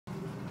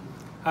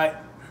Hi,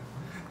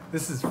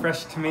 this is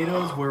Fresh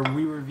Tomatoes, where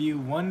we review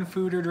one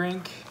food or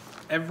drink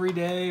every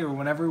day or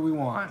whenever we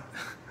want.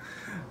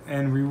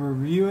 And we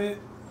review it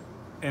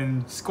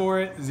and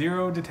score it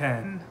 0 to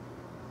 10.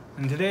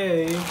 And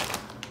today,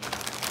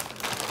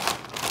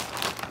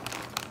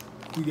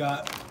 we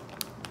got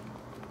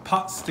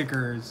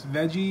Potstickers,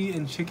 veggie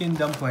and chicken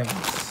dumplings.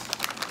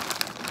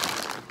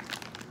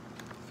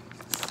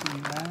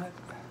 See that?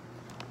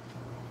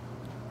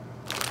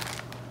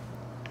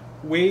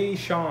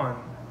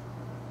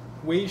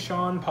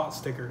 Wei-Chuan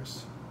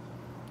Potstickers.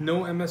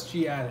 No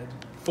MSG added.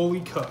 Fully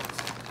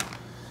cooked.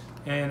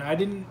 And I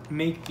didn't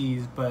make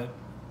these, but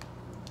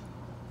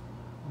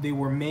they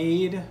were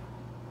made.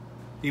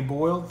 They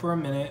boiled for a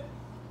minute.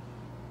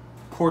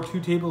 Pour 2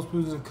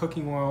 tablespoons of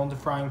cooking oil into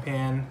frying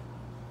pan.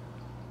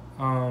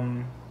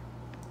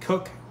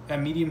 Cook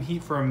at medium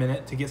heat for a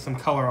minute to get some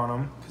color on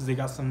them, because they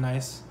got some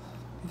nice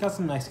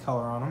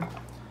color on them.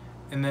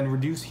 And then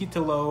reduce heat to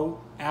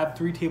low, add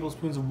 3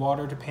 tablespoons of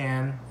water to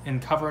pan,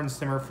 and cover and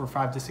simmer for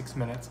 5 to 6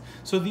 minutes.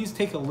 So these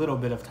take a little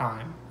bit of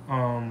time.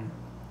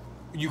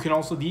 You can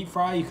also deep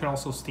fry, you can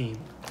also steam.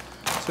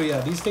 So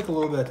yeah, these take a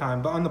little bit of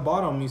time. But on the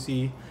bottom, you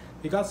see,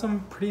 they got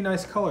some pretty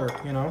nice color,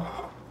 you know?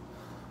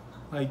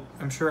 Like,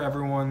 I'm sure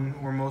everyone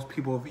or most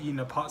people have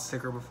eaten a pot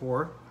sticker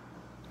before.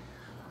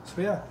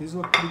 So yeah, these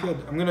look pretty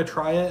good. I'm gonna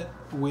try it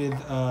with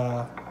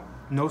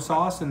no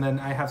sauce, and then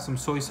I have some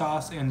soy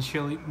sauce and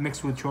chili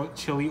mixed with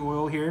chili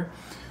oil here.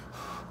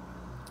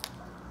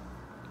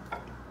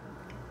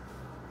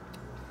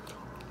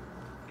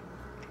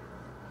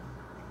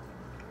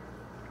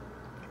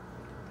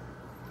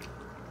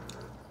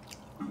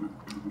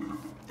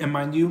 And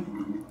mind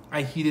you,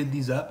 I heated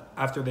these up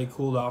after they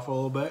cooled off a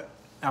little bit,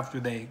 after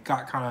they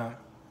got kind of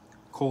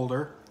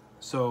colder.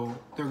 So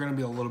they're gonna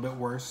be a little bit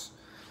worse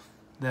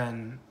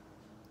than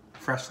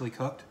freshly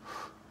cooked.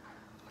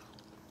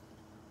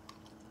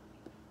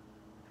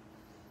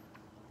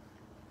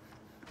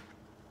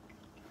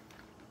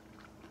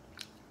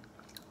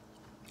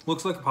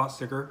 Looks like a pot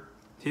sticker.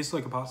 Tastes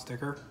like a pot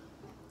sticker.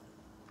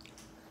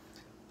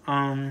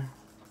 Okay,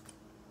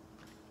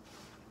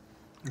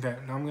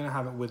 now I'm gonna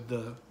have it with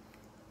the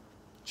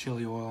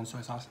chili oil and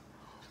soy sauce.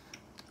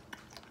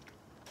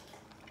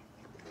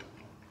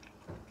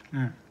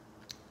 A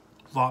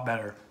lot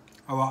better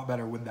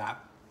with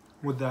that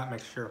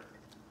mixture.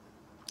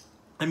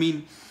 I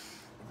mean,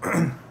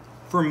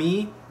 for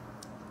me,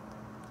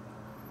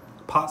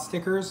 pot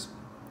stickers,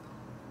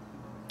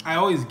 I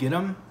always get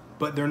them,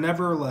 but they're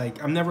never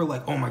like, I'm never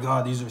like, oh my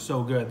god, these are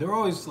so good. They're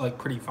always like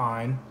pretty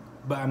fine,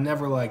 but I'm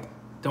never like,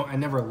 I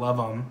never love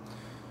them.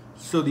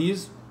 So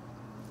these,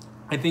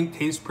 I think,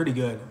 taste pretty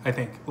good. I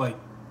think, like,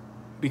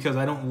 because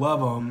I don't love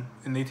them,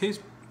 and they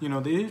taste, you know,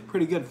 they taste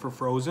pretty good for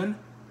frozen.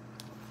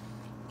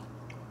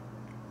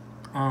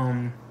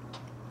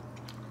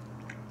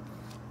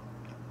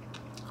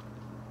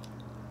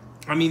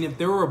 I mean, if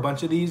there were a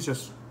bunch of these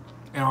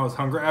and I was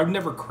hungry, I would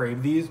never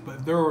crave these, but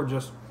if there were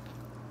just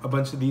a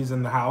bunch of these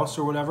in the house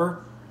or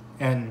whatever,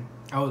 and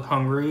I was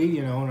hungry,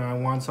 you know, and I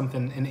want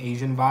something, an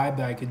Asian vibe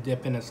that I could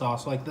dip in a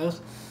sauce like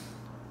this,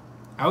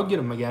 I would get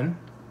them again.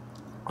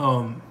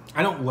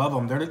 I don't love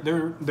them.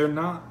 They're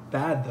not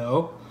bad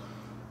though.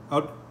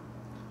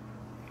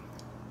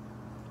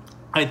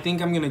 I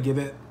think I'm gonna give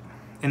it,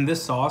 in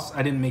this sauce,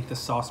 I didn't make the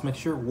sauce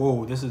mixture.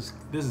 Whoa, this is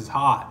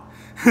hot.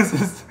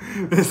 this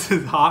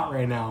is hot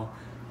right now.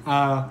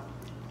 I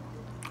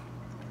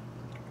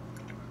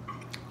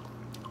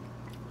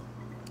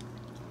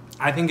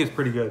think it's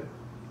pretty good.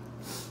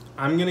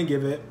 I'm gonna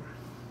give it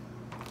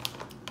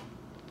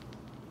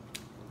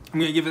a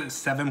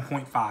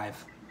 7.5.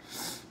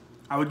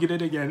 I would get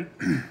it again.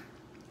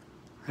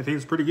 I think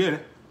it's pretty good.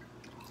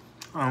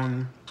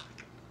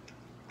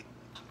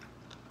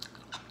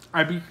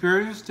 I'd be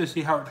curious to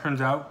see how it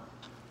turns out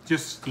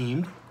just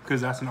steamed,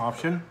 because that's an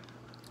option.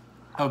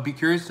 I would be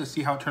curious to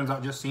see how it turns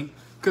out just steamed,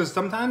 because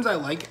sometimes I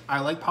like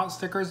pot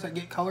stickers that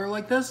get color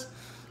like this,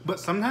 but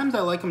sometimes I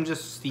like them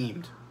just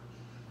steamed.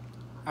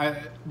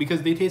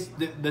 Because they taste,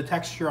 the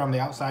texture on the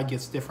outside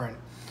gets different.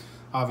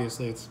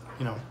 Obviously, it's,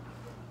 you know,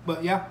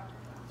 but yeah,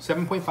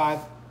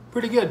 7.5,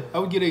 pretty good. I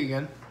would get it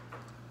again,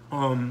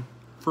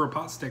 for a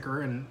pot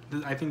sticker, and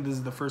I think this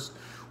is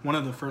one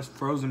of the first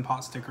frozen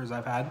pot stickers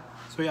I've had.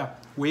 So yeah,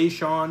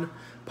 Wei-Chuan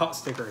pot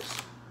stickers.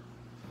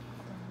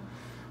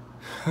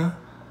 Huh?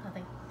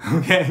 Nothing.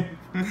 Okay,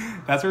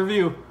 that's a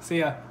review. See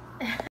ya.